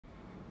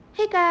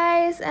Hey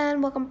guys,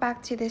 and welcome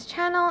back to this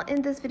channel.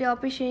 In this video I'll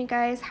be showing you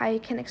guys how you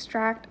can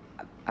extract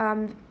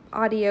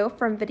audio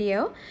from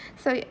video.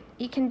 So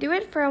you can do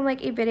it from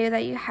like a video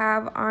that you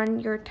have on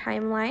your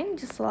timeline.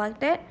 Just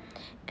select it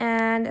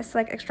and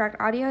select extract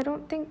audio. I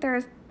don't think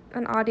there's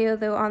an audio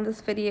though on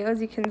this video,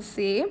 as you can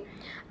see,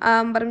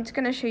 but I'm just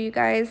going to show you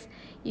guys.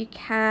 You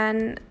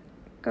can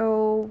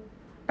go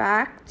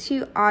back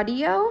to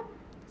audio.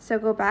 So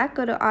go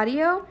to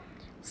audio,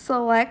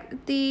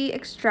 select the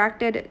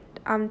extracted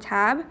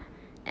tab,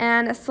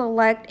 and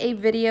select a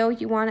video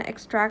you want to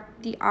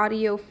extract the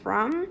audio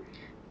from.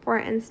 For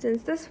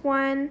instance, this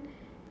one,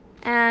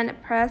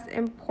 and press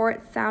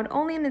import sound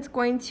only, and it's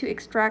going to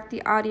extract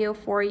the audio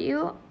for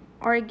you.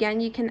 Or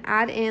again, you can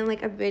add in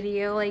like a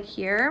video like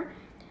here,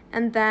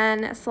 and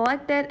then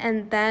select it,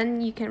 and then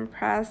you can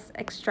press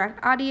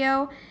extract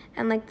audio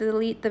and like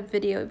delete the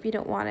video if you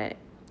don't want it,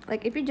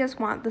 like if you just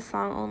want the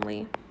song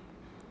only.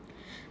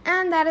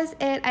 And that is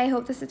it. I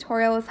hope this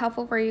tutorial was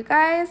helpful for you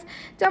guys.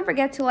 Don't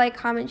forget to like,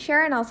 comment,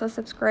 share, and also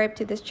subscribe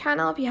to this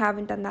channel if you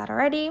haven't done that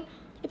already.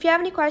 If you have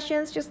any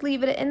questions, just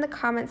leave it in the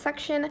comment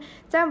section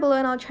down below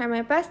and I'll try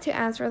my best to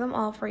answer them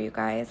all for you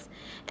guys.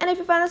 And if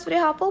you found this video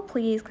helpful,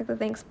 please click the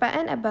thanks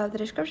button above the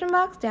description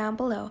box down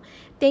below.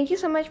 Thank you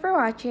so much for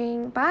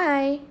watching.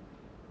 Bye!